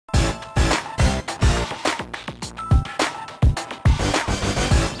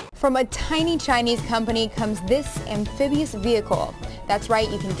From a tiny Chinese company comes this amphibious vehicle. That's right,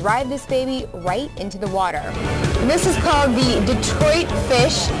 you can drive this baby right into the water. This is called the Detroit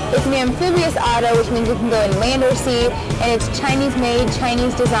Fish. It's an amphibious auto, which means you can go in land or sea, and it's Chinese made,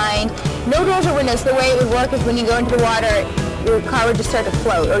 Chinese designed. No doors or windows. The way it would work is when you go into the water, your car would just start to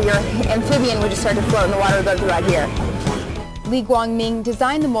float, or your amphibian would just start to float and the water would go through right here. Li Guangming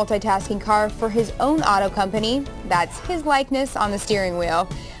designed the multitasking car for his own auto company. That's his likeness on the steering wheel.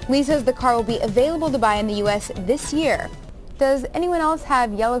 Li says the car will be available to buy in the U.S. this year. Does anyone else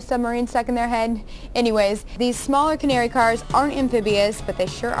have yellow submarine stuck in their head? Anyways, these smaller Canary cars aren't amphibious, but they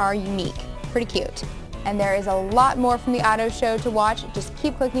sure are unique. Pretty cute. And there is a lot more from the auto show to watch. Just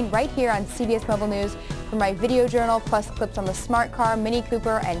keep clicking right here on CBS Mobile News for my video journal, plus clips on the smart car, Mini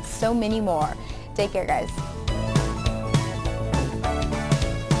Cooper, and so many more. Take care, guys.